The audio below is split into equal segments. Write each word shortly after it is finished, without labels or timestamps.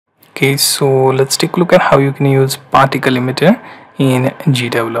Okay, so let's take a look at how you can use particle emitter in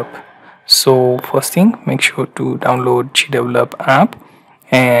GDevelop. So first thing, make sure to download GDevelop app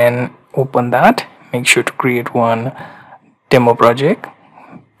and open that. Make sure to create one demo project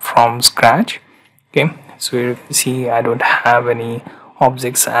from scratch. Okay, so here you can see I don't have any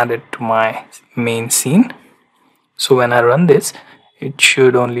objects added to my main scene. So when I run this, it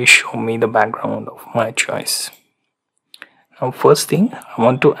should only show me the background of my choice. Now first thing, I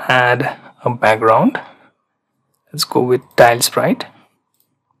want to add a background. Let's go with tile sprite.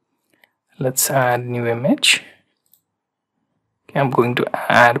 Let's add new image. Okay, I'm going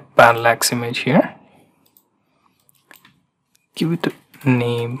to add parallax image here. Give it a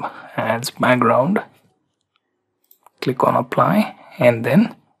name as background. Click on apply and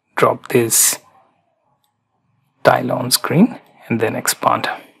then drop this tile on screen and then expand.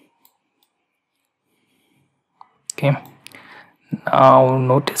 Okay, now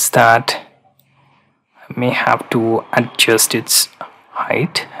notice that I may have to adjust its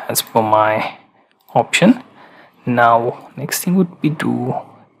height as per my option. Now next thing would be to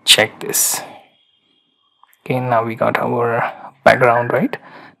check this. Okay, now we got our background, right?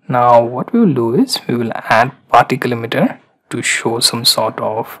 Now what we will do is we will add particle emitter to show some sort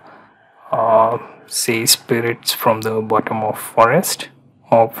of say spirits from the bottom of forest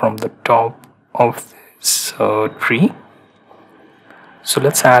or from the top of this tree. So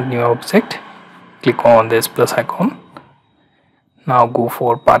let's add new object. Click on this plus icon. Now go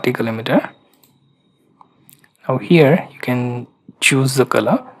for particle emitter. Now here you can choose the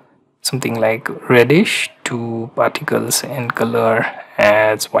color, something like reddish to particles in color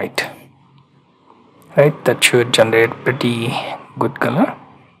as white, right? That should generate pretty good color.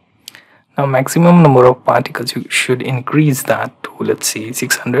 Now maximum number of particles, you should increase that to, let's say,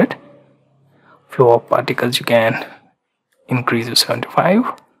 600. Flow of particles you can increase to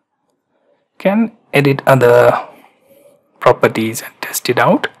 75. Can edit other properties and test it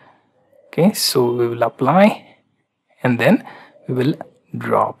out. Okay, so we will apply and then we will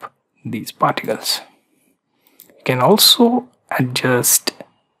drop these particles. You can also adjust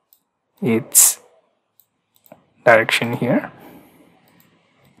its direction here.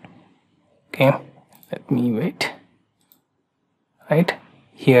 Okay, let me wait. Right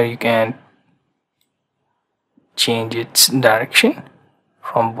here you can change its direction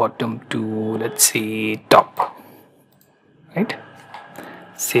from bottom to, let's say, top. Right,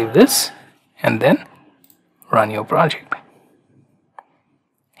 save this and then run your project,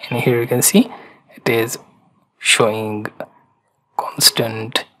 and here you can see it is showing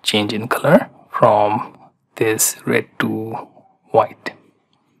constant change in color from this red to white.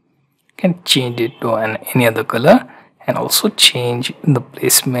 You can change it to any other color and also change the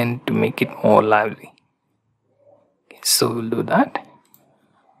placement to make it more lively. Okay, so we'll do that.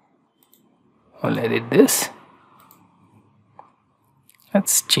 I'll edit this.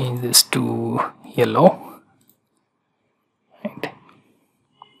 Let's change this to yellow. Right.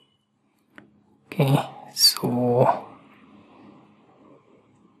 Okay, so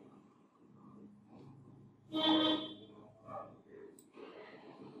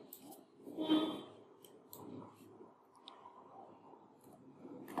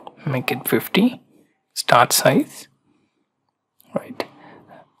make it 50 start size. Right.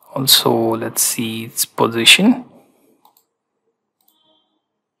 Also, let's see its position.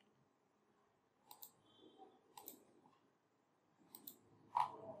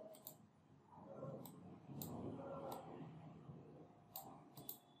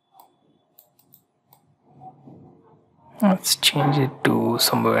 Let's change it to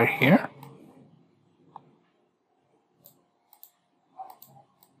somewhere here.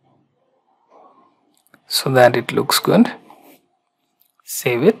 So that it looks good.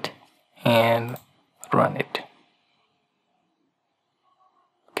 Save it and run it.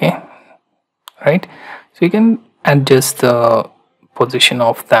 Okay, right, so you can adjust the position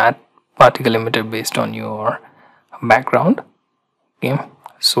of that particle emitter based on your background. Okay,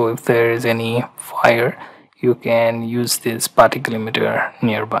 so if there is any fire, you can use this particle emitter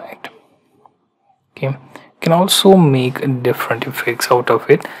nearby it. Okay, you can also make different effects out of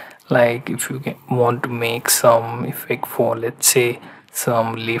it, like if you want to make some effect for, let's say,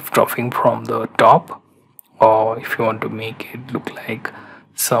 some leaf dropping from the top, or if you want to make it look like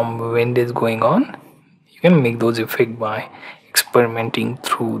some wind is going on, you can make those effects by experimenting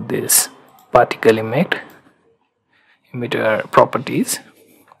through this particle emitter properties.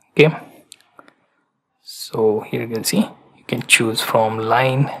 Okay, so here you can see you can choose from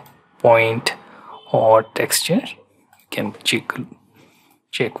line, point, or texture. You can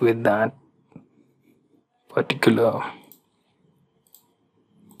check with that particular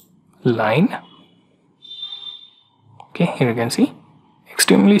line. Okay, here you can see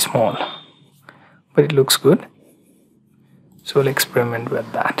extremely small, but it looks good, so we'll experiment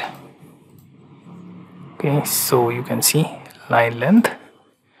with that. Okay, so you can see line length,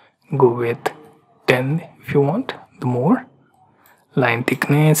 go with 10 if you want. The more line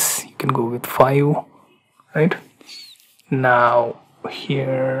thickness, you can go with 5, right? Now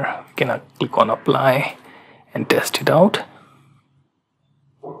here we can click on apply and test it out.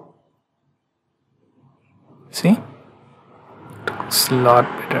 See, it's a lot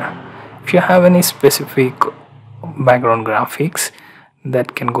better. If you have any specific background graphics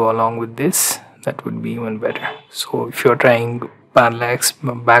that can go along with this, that would be even better. So if you're trying parallax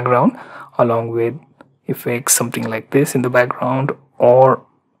background along with effects, something like this in the background or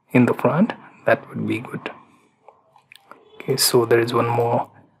in the front, that would be good. Okay, so there is one more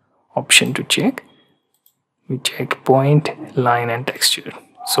option to check. We check point, line and texture.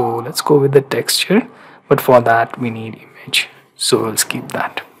 So let's go with the texture, but for that we need image, so we'll skip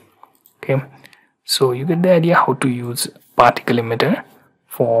that. Okay, so you get the idea how to use particle emitter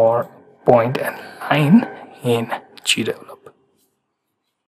for point and line in GDevelop.